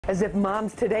As if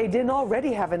moms today didn't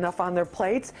already have enough on their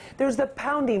plates, there's the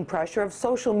pounding pressure of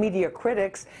social media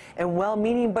critics and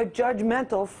well-meaning but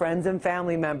judgmental friends and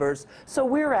family members. So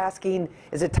we're asking,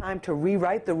 is it time to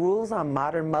rewrite the rules on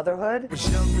modern motherhood?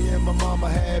 Was young, me and my mama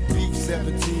had beef,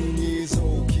 17 years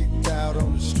old, kicked out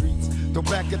on the streets. Though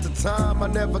back at the time, I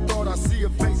never thought I'd see her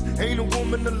face. Ain't a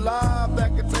woman alive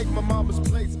that could take my mama's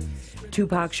place.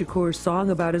 Tupac Shakur's song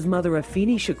about his mother,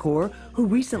 Afeni Shakur, who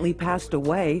recently passed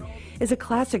away, is a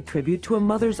classic tribute to a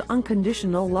mother's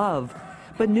unconditional love.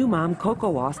 But new mom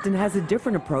Coco Austin has a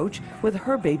different approach with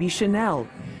her baby Chanel,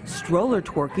 stroller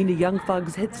twerking to Young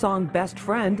Thug's hit song Best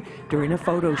Friend during a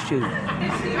photo shoot.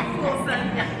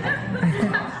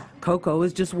 Coco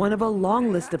is just one of a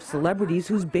long list of celebrities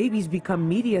whose babies become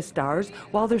media stars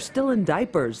while they're still in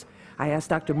diapers. I asked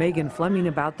Dr. Megan Fleming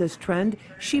about this trend.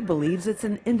 She believes it's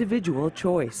an individual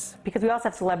choice. Because we also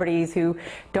have celebrities who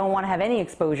don't want to have any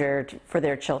exposure for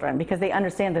their children because they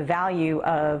understand the value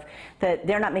of that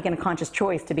they're not making a conscious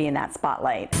choice to be in that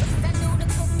spotlight.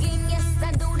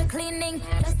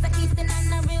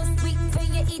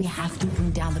 We have to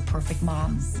bring down the perfect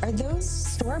moms. Are those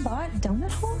store-bought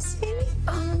donut holes, baby?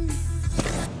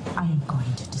 I am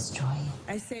going to destroy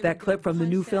it. That clip from the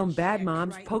new film Bad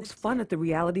Moms pokes fun at the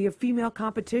reality of female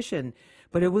competition.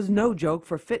 But it was no joke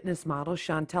for fitness model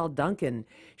Chantel Duncan.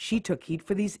 She took heat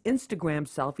for these Instagram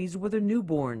selfies with her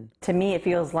newborn. To me, it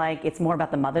feels like it's more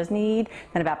about the mother's need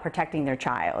than about protecting their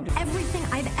child. Everything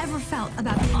I've ever felt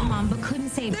about being a mom but couldn't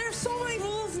say. There's so many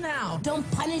rules now. Don't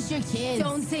punish your kids.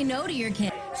 Don't say no to your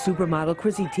kid. Supermodel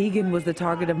Chrissy Teigen was the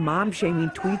target of mom-shaming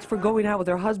tweets for going out with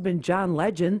her husband John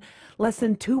Legend less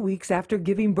than 2 weeks after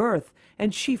giving birth,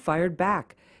 and she fired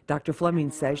back. Dr. Fleming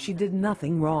says she did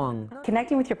nothing wrong.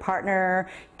 Connecting with your partner,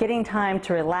 getting time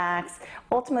to relax.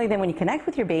 Ultimately, then when you connect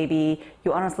with your baby,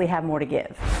 you honestly have more to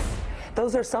give.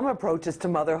 Those are some approaches to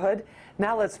motherhood.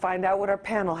 Now let's find out what our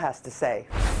panel has to say.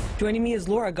 Joining me is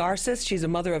Laura Garces. She's a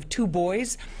mother of 2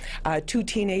 boys, 2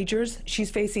 teenagers. She's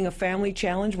facing a family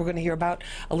challenge we're going to hear about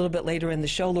a little bit later in the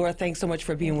show. Laura, thanks so much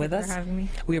for being with us. Thank you for having me.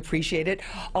 We appreciate it.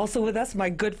 Also with us,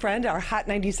 my good friend, our Hot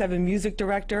 97 music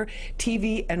director,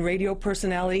 TV and radio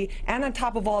personality, and on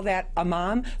top of all that, a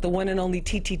mom, the one and only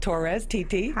Titi Torres.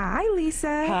 Titi. Hi,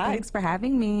 Lisa. Hi. Thanks for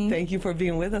having me. Thank you for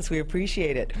being with us. We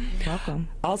appreciate it. Welcome.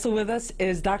 Also with us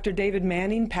is Dr. David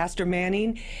Manning. Pastor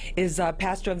Manning is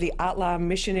pastor of the Atla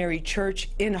Missionary Church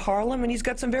in Harlem, and he's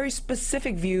got some very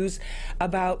specific views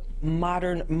about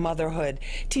modern motherhood.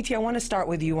 Titi, I want to start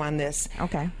with you on this.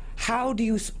 Okay. How do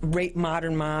you rate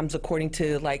modern moms according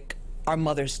to like our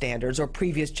mother standards or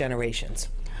previous generations?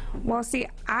 Well, see,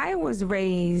 I was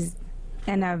raised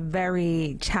in a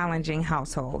very challenging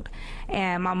household,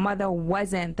 and my mother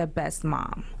wasn't the best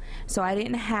mom. So I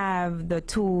didn't have the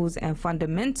tools and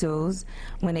fundamentals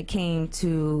when it came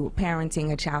to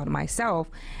parenting a child myself.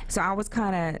 So I was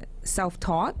kind of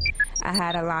self-taught. I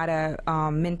had a lot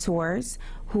of mentors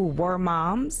who were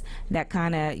moms that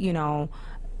kind of, you know,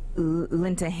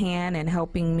 lent a hand in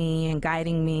helping me and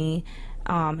guiding me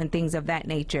and things of that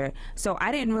nature. So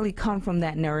I didn't really come from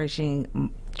that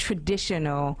nourishing,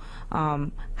 traditional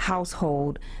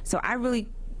household. So I really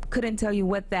couldn't tell you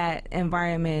what that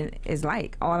environment is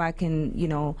like. All I can, you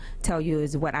know, tell you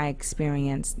is what I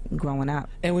experienced growing up.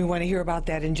 And we want to hear about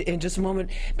that in just a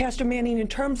moment. Pastor Manning, in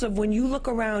terms of when you look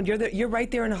around, you're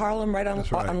right there in Harlem, right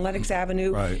on Lenox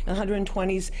Avenue, Right.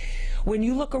 120s. When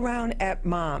you look around at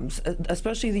moms,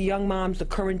 especially the young moms, the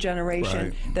current generation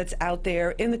Right. that's out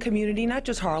there in the community, not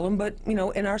just Harlem, but you know,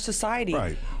 in our society,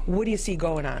 Right. what do you see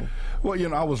going on? Well, you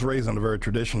know, I was raised in a very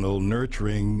traditional,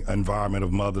 nurturing environment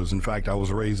of mothers. In fact, I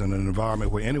was raised in an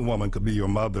environment where any woman could be your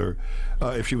mother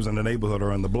if she was in the neighborhood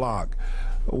or in the block.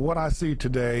 What I see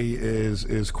today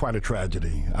is quite a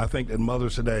tragedy. I think that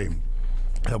mothers today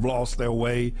have lost their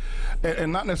way,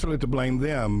 and not necessarily to blame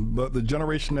them, but the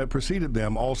generation that preceded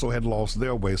them also had lost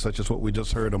their way, such as what we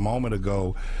just heard a moment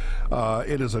ago.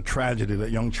 It is a tragedy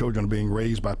that young children are being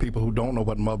raised by people who don't know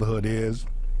what motherhood is,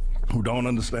 who don't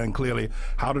understand clearly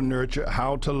how to nurture,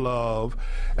 how to love,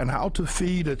 and how to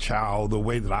feed a child the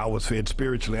way that I was fed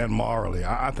spiritually and morally.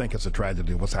 I think it's a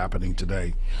tragedy what's happening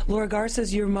today. Laura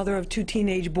Garces, you're a mother of 2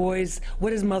 teenage boys. What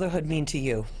does motherhood mean to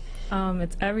you?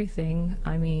 It's everything.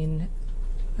 I mean,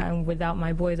 without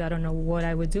my boys, I don't know what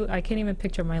I would do. I can't even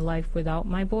picture my life without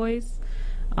my boys.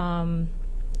 And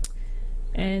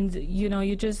you know,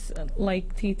 you just,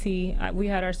 like TT, we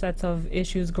had our sets of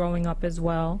issues growing up as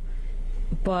well.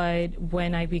 But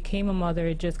when I became a mother,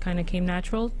 it just kind of came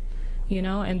natural, you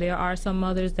know, and there are some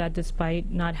mothers that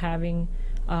despite not having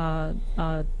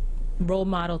a role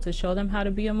model to show them how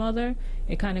to be a mother,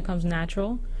 it kind of comes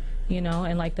natural. you know,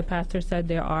 and like the pastor said,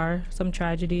 there are some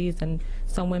tragedies and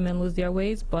some women lose their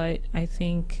ways, but I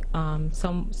think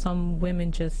some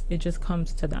women it just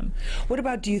comes to them. What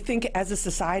about, do you think as a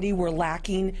society we're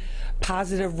lacking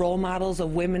positive role models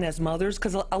of women as mothers?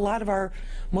 Because a lot of our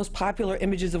most popular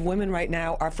images of women right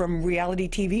now are from reality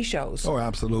TV shows. Oh,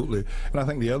 absolutely. And I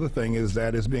think the other thing is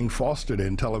that it's being fostered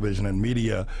in television and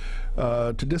media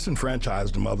to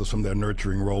disenfranchise the mothers from their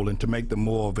nurturing role and to make them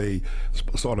more of a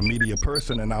sort of media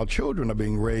person. And our children are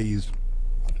being raised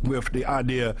with the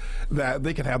idea that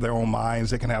they can have their own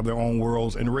minds, they can have their own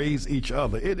worlds, and raise each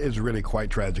other. It is really quite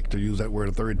tragic, to use that word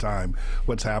a third time,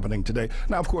 what's happening today.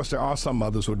 Now, of course, there are some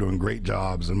mothers who are doing great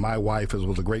jobs, and my wife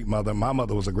was a great mother. My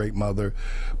mother was a great mother.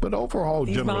 But overall,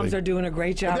 these generally, moms are doing a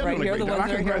great job right here. The ones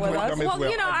that are here with us. Well,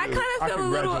 you know, I kind of feel a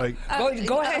little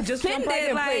go ahead, just jump right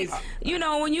in, like, please. you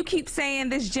know, when you keep saying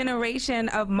this generation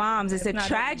of moms, it's a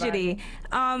tragedy.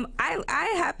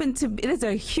 I happen to. There's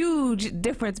a huge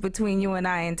difference between you and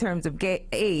I in terms of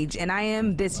age, and I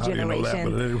am this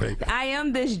generation. I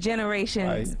am this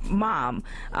generation's mom,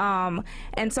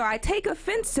 and so I take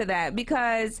offense to that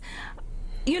because,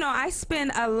 you know, I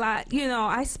spend a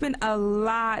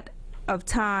lot of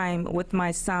time with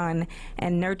my son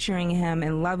and nurturing him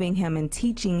and loving him and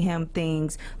teaching him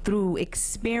things through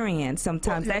experience.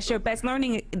 Sometimes that's your best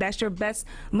learning. That's your best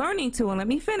learning tool. And let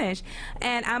me finish.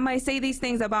 And I might say these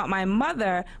things about my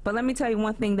mother, but let me tell you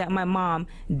one thing that my mom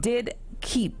did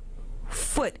keep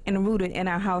foot and rooted in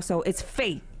our household. It's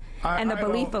faith and the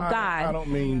belief of God. I don't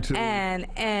mean to.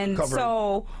 And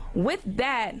so with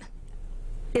that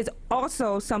is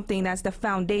also something that's the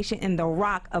foundation and the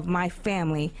rock of my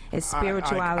family is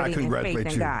spirituality and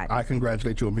faith in God. I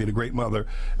congratulate you on being a great mother,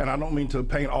 and I don't mean to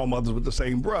paint all mothers with the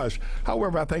same brush.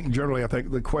 However, I think generally,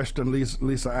 the question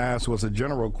Lisa asked was a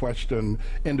general question.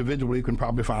 Individually, you can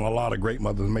probably find a lot of great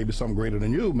mothers, maybe some greater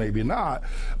than you, maybe not,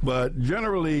 but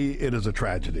generally it is a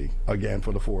tragedy, again,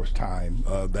 for the fourth time,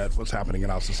 that what's happening in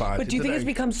our society. But do you think it's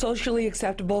become socially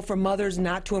acceptable for mothers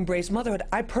not to embrace motherhood?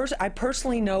 I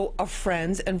personally know of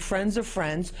friends and friends of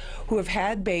friends who have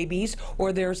had babies,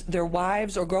 or their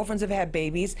wives or girlfriends have had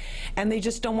babies, and they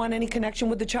just don't want any connection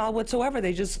with the child whatsoever.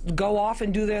 They just go off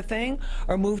and do their thing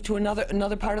or move to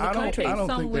another part of the country. I don't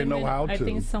think they know how to. I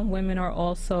think some women are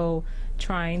also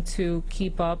trying to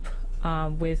keep up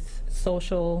with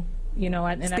social, you know,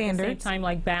 and at the same time,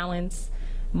 like, balance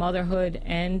motherhood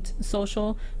and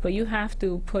social, but you have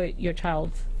to put your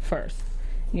child first.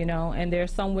 You know, and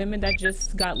there's some women that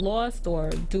just got lost or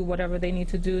do whatever they need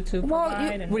to do to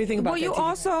provide. What do you think about that?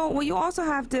 You also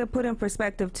have to put in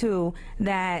perspective too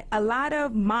that a lot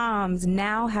of moms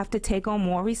now have to take on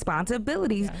more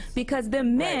responsibilities because the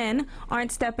men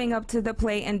aren't stepping up to the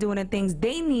plate and doing the things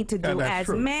they need to do as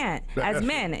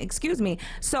men. Excuse me.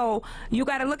 So you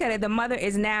got to look at it. The mother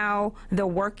is now the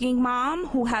working mom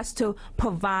who has to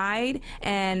provide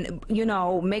and, you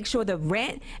know, make sure the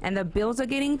rent and the bills are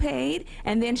getting paid,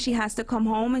 and then she has to come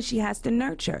home and she has to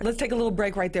nurture. Let's take a little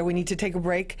break right there. We need to take a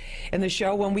break in the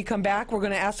show. When we come back, we're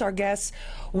going to ask our guests,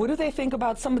 what do they think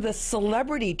about some of the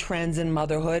celebrity trends in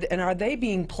motherhood, and are they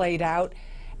being played out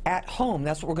at home?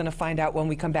 That's what we're going to find out when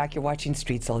we come back. You're watching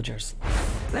Street Soldiers.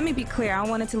 Let me be clear. I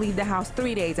wanted to leave the house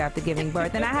 3 days after giving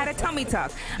birth, and I had a tummy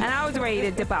tuck, and I was ready to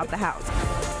dip out the house.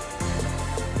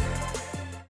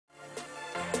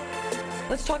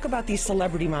 Let's talk about these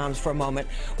celebrity moms for a moment.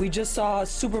 We just saw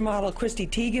supermodel Chrissy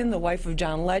Teigen, the wife of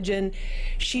John Legend.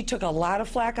 She took a lot of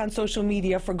flack on social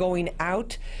media for going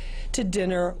out to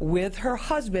dinner with her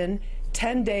husband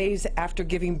 10 days after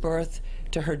giving birth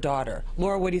to her daughter.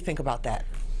 Laura, what do you think about that?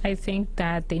 I think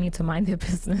that they need to mind their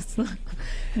business.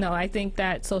 No, I think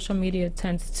that social media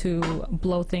tends to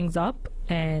blow things up,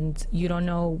 and you don't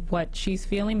know what she's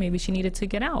feeling. Maybe she needed to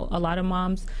get out. A lot of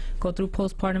moms go through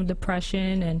postpartum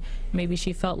depression, and maybe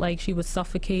she felt like she was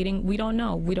suffocating. We don't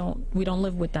know. We don't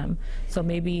live with them. So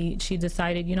maybe she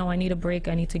decided, you know, I need a break.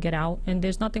 I need to get out, and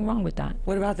there's nothing wrong with that.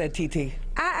 What about that, TT?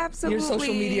 You're a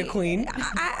social media queen.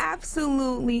 I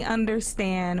absolutely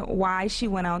understand why she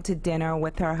went out to dinner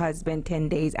with her husband 10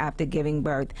 days after giving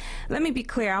birth. Let me be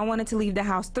clear. I wanted to leave the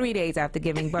house 3 days after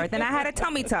giving birth, and I had a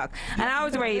tummy tuck, and I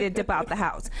was ready to dip out the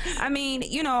house. I mean,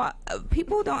 you know,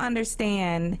 people don't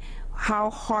understand how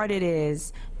hard it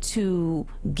is to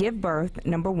give birth,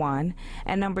 number one,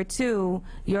 and number two,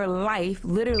 your life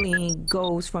literally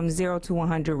goes from 0 to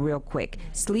 100 real quick.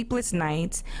 Sleepless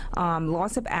nights,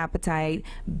 loss of appetite,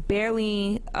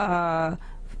 barely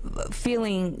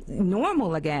feeling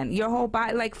normal again. Your whole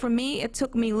body, like for me, it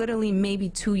took me literally maybe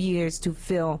 2 years to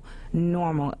feel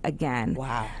normal again.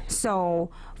 Wow. So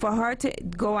for her to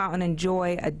go out and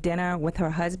enjoy a dinner with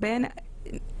her husband,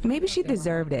 maybe she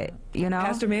deserved it, you know?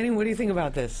 Pastor Manning, what do you think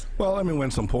about this? Well, let me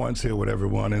win some points here with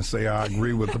everyone and say I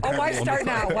agree with the Oh, why panel on start the-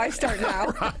 now? Why start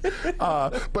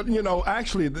now? But, you know,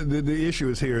 actually, the issue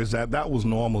is here is that was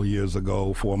normal years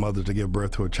ago for a mother to give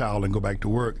birth to a child and go back to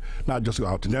work, not just go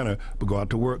out to dinner, but go out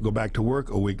to work, go back to work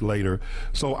a week later.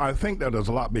 So I think that there's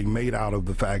a lot being made out of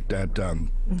the fact that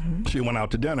she went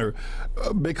out to dinner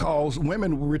because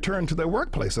women return to their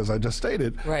workplace, as I just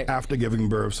stated, Right. after giving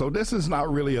birth. So this is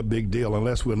not really a big deal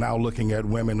unless we're now looking at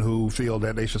women who feel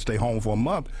that they should stay home for a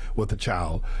month with the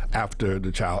child after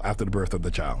the birth of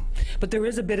the child. But there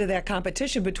is a bit of that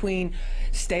competition between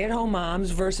stay-at-home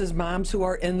moms versus moms who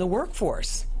are in the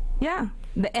workforce. Yeah.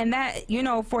 And that, you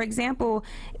know, for example,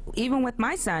 even with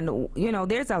my son, you know,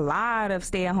 there's a lot of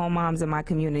stay-at-home moms in my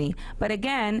community. But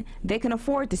again, they can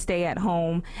afford to stay at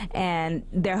home, and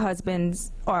their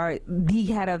husbands are the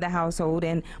head of the household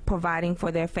and providing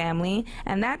for their family.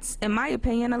 And that's, in my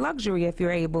opinion, a luxury if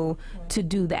you're able to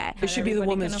do that. It should be the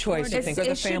woman's choice, I think, or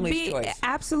the It should family's choice.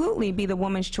 absolutely be the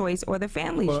woman's choice or the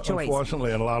family's Well, choice.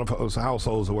 unfortunately, in a lot of those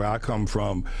households where I come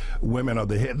from, women are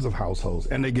the heads of households,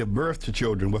 and they give birth to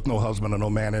children with no husband or no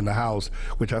man in the house,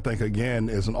 which I think, again,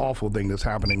 is an awful thing that's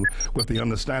happening with the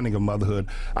understanding of motherhood.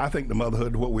 I think the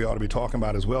motherhood, what we ought to be talking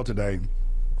about as well today,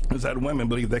 is that women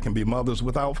believe they can be mothers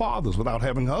without fathers, without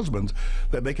having husbands,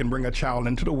 that they can bring a child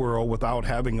into the world without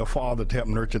having a father to help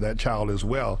nurture that child as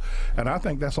well. And I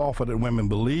think that's awful that women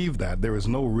believe that. There is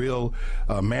no real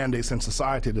mandates in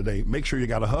society today. Make sure you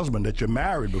got a husband, that you're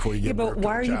married before you Yeah, give but birth to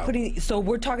why a are you child. putting? So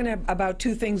we're talking about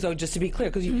two things, though, just to be clear,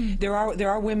 because there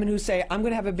are women who say, "I'm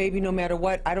going to have a baby no matter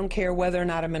what. I don't care whether or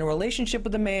not I'm in a relationship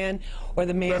with a man or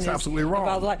the man That's is absolutely wrong.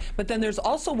 involved in life." But then there's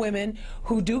also women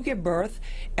who do give birth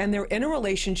and they're in a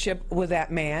relationship with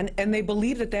that man, and they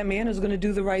believe that that man is going to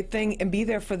do the right thing and be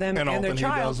there for them And and their often he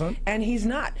child, doesn't. and he's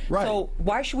not. Right. So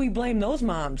why should we blame those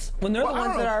moms when they're Well, the I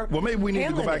ones don't that know. are? Well, maybe we need to go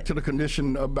handling back it? to the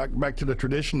condition, back to the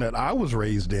tradition that I was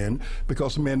raised in,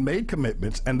 because men made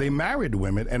commitments and they married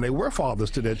women and they were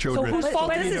fathers to their children. whose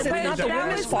fault is it? It's not the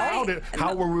women's fault.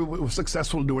 How were we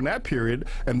successful during that period,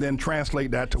 and then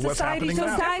translate that to what's Society happening so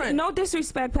now? different. No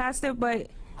disrespect, Pastor, but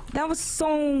that was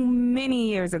so many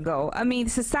years ago. I mean,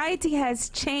 society has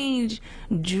changed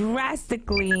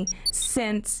drastically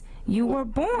since you were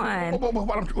born.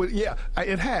 Yeah,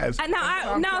 it has.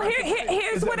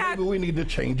 Here's what maybe we need to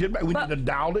change it back. We need to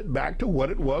dial it back to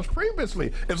what it was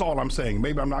previously, is all I'm saying.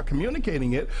 Maybe I'm not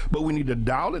communicating it, but we need to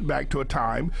dial it back to a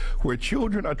time where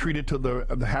children are treated to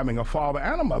the having a father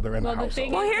and a mother in the Well, the household.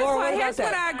 thing Well, is- here's Laura, what, what here's about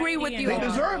what that? I agree with you They on.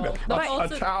 deserve it.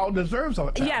 A child deserves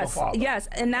a father. Yes,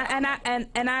 and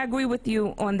I agree with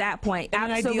you on that point. In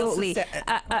an ideal Absolutely,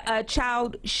 a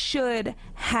child should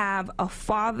have a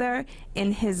father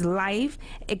in his life,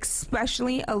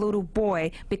 especially a little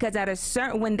boy, because at a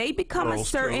certain when they become Girls a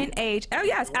certain too. age. Oh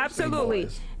yes, Girls and absolutely,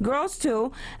 boys. girls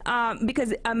too,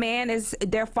 because a man is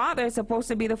their father is supposed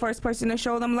to be the first person to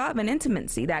show them love and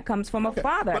intimacy. That comes from a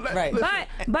father. but Right.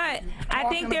 But I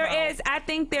think there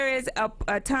is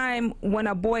a time when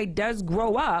a boy does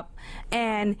grow up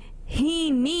and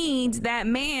he needs that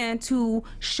man to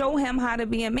show him how to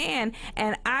be a man,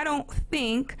 and I don't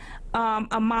think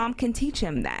a mom can teach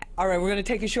him that. All right, we're going to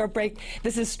take a short break.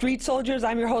 This is Street Soldiers.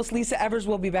 I'm your host, Lisa Evers.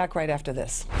 We'll be back right after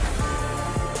this.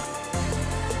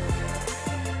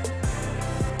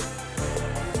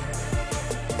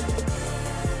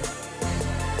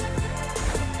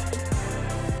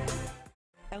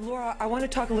 And Laura, I want to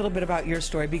talk a little bit about your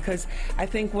story, because I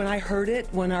think when I heard it,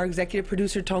 when our executive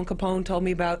producer, Tone Capone, told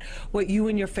me about what you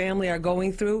and your family are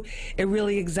going through, it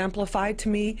really exemplified to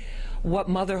me what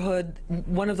motherhood,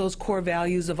 one of those core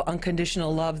values of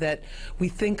unconditional love that we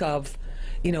think of,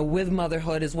 you know, with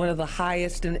motherhood, is one of the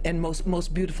highest and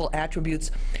most beautiful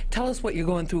attributes. Tell us what you're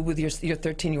going through with your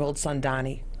 13-year-old son,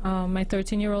 Donnie. My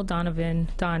 13-year-old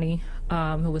Donnie,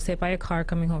 who was hit by a car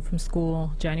coming home from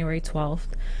school January 12th.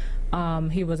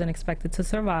 He wasn't expected to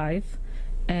survive,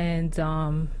 and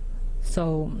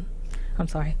so I'm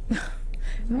sorry.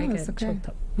 I get choked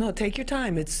up. No, take your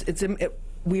time.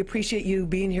 We appreciate you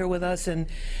being here with us and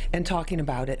talking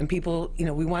about it. And people, you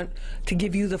know, we want to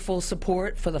give you the full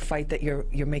support for the fight that you're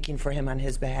making for him on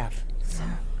his behalf. So.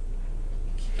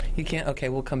 You can't? Okay,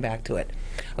 we'll come back to it.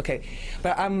 Okay,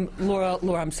 but Laura,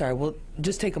 I'm sorry, we'll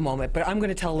just take a moment, but I'm going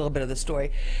to tell a little bit of the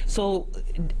story. So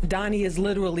Donnie is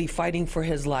literally fighting for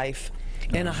his life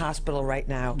in a hospital right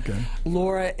now. Okay.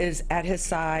 Laura is at his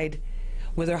side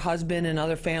with her husband and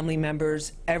other family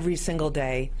members every single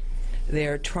day.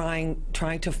 there trying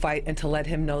to fight and to let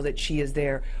him know that she is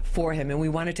there for him. And we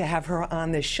wanted to have her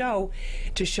on this show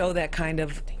to show that kind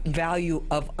of value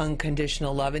of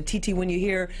unconditional love. And TT, when you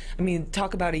hear, I mean,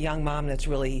 talk about a young mom that's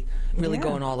really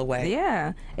going all the way.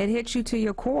 Yeah, it hits you to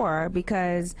your core,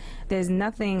 because there's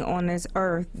nothing on this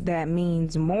earth that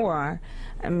means more,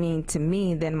 I mean, to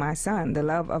me than my son, the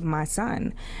love of my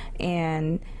son.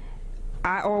 And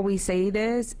I always say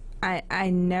this, I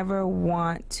never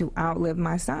want to outlive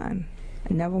my son.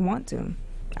 I never want to.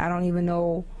 I don't even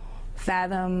know,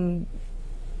 fathom,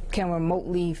 can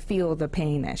remotely feel the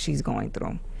pain that she's going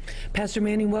through. Pastor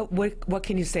Manning, what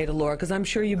can you say to Laura? Because I'm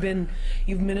sure you've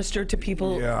ministered to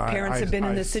people, parents have been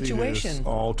in this situation. See this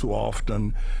all too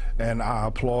often, and I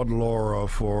applaud Laura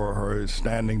for her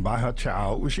standing by her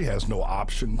child. Well, she has no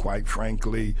option, quite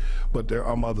frankly, but there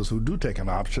are mothers who do take an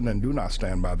option and do not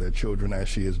stand by their children as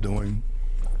she is doing.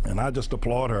 And I just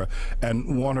applaud her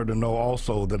and want her to know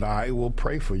also that I will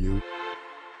pray for you.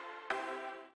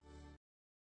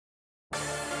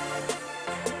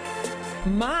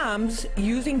 Moms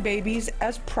using babies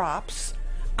as props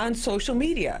on social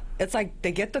media. It's like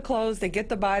they get the clothes, they get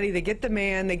the body, they get the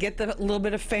man, they get the little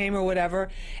bit of fame or whatever,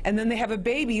 and then they have a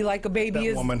baby like a baby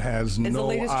is. That woman has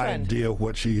no idea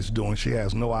what she's doing. She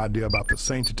has no idea about the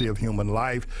sanctity of human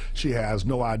life. She has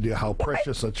no idea how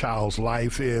precious a child's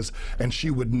life is, and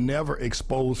she would never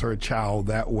expose her child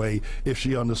that way if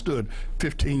she understood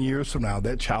 15 years from now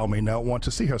that child may not want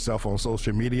to see herself on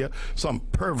social media. Some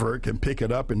pervert can pick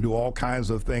it up and do all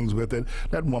kinds of things with it.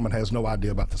 That woman has no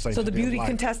idea about the sanctity So the beauty of life.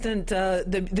 contestant,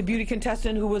 the beauty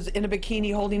contestant who was in a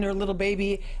bikini holding her little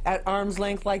baby at arm's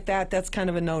length like that, that's kind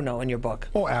of a no-no in your book.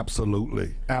 Oh,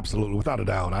 absolutely. Absolutely. Without a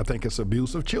doubt. I think it's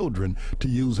abuse of children to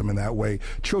use them in that way.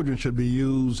 Children should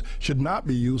not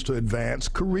be used to advance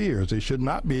careers. They should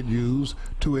not be used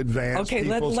to advance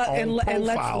people's own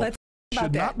profile. Let's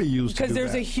should not be used to do that.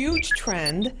 Because there's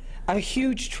a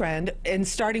huge trend, and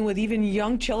starting with even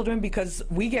young children, because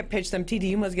we get pitched them, TD,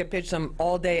 you must get pitched them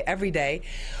all day, every day,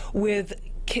 with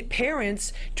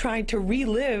parents trying to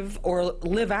relive or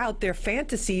live out their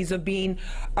fantasies of being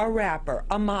a rapper,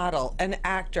 a model, an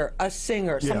actor, a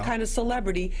singer, some kind of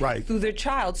celebrity through their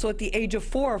child. So at the age of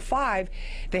 4 or 5,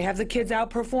 they have the kids out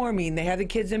performing, they have the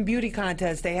kids in beauty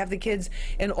contests, they have the kids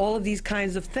in all of these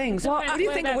kinds of things. Well, what do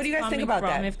you think? What do you guys think about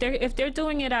that? If they're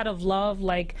doing it out of love,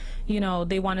 like, you know,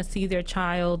 they want to see their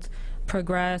child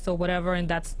progress or whatever, and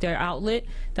that's their outlet,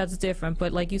 that's different.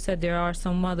 But like you said, there are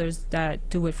some mothers that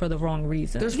do it for the wrong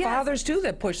reason. There's fathers too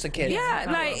that push the kids. Yeah,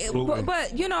 like,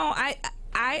 but you know,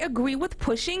 I agree with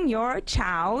pushing your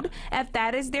child if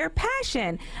that is their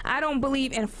passion. I don't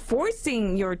believe in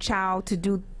forcing your child to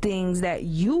do things that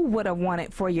you would have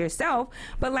wanted for yourself.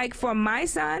 But like for my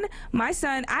son,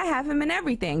 I have him in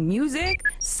everything: music,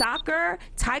 soccer,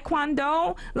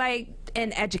 taekwondo, like,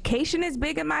 and education is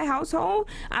big in my household.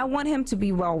 I want him to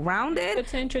be well-rounded. But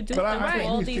to introduce them to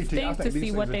all these things to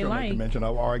see what they like. Mention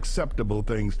of are acceptable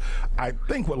things. I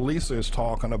think what Lisa is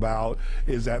talking about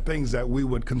is that things that we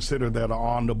would consider that are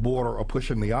on the border or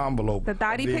pushing the envelope. The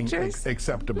thotty pictures?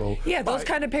 Acceptable. Yeah, those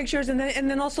kind of pictures, and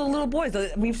then also little boys.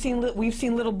 We've seen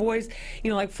little boys, you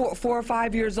know, like 4 or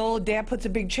 5 years old. Dad puts a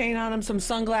big chain on him, some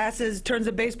sunglasses, turns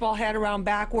a baseball hat around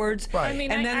backwards. Right. I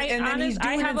mean, and then he's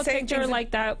doing I have a picture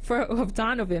like that of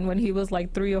Donovan when he was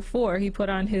like 3 or 4. He put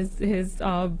on his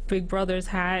big brother's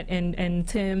hat and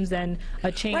Tim's and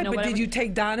a chain. Right, or but whatever. did you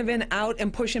take Donovan out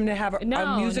and push him to have a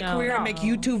music career and make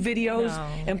YouTube videos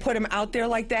and put him out there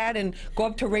like that and go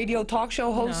up to radio talk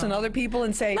show hosts and other people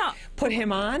and say, put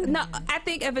him on? No, I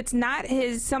think if it's not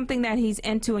something that he's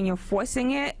into and you're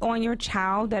forcing it on your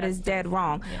child, that is dead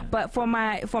wrong. Yeah. But for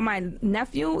my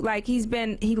nephew, like,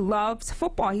 he loves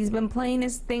football. He's been playing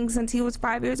this thing since he was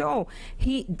 5 years old.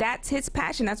 That's his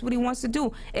passion. That's what he wants to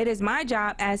do. It is my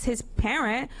job as his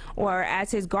parent or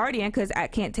as his guardian, because I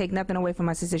can't take nothing away from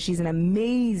my sister. She's an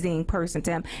amazing person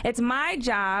to him. It's my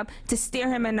job to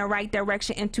steer him in the right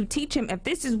direction and to teach him, if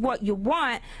this is what you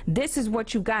want, this is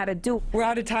what you got to do. We're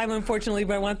out of time, unfortunately,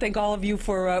 but I want to thank all of you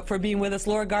for being with us.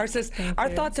 Laura Garces, our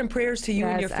thoughts and prayers to you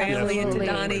and your family and to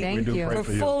Donnie Thank you. for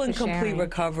full and complete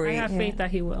recovery. I have faith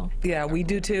that he will. Yeah, we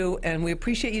do too, and we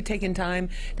appreciate you taking time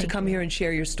to come here and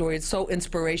share your story. It's so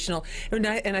inspirational, and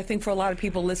I think for a lot of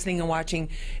people listening and watching,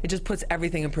 it just puts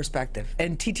everything in perspective.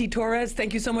 And TT Torres,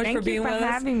 thank you so much for being with us. Thank you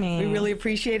for having me. We really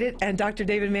appreciate it. And Dr.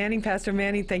 David Manning, Pastor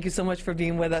Manning, thank you so much for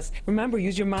being with us. Remember,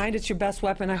 use your mind. It's your best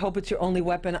weapon. I hope it's your only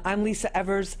weapon. I'm Lisa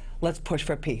Evers. Let's push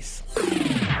for peace.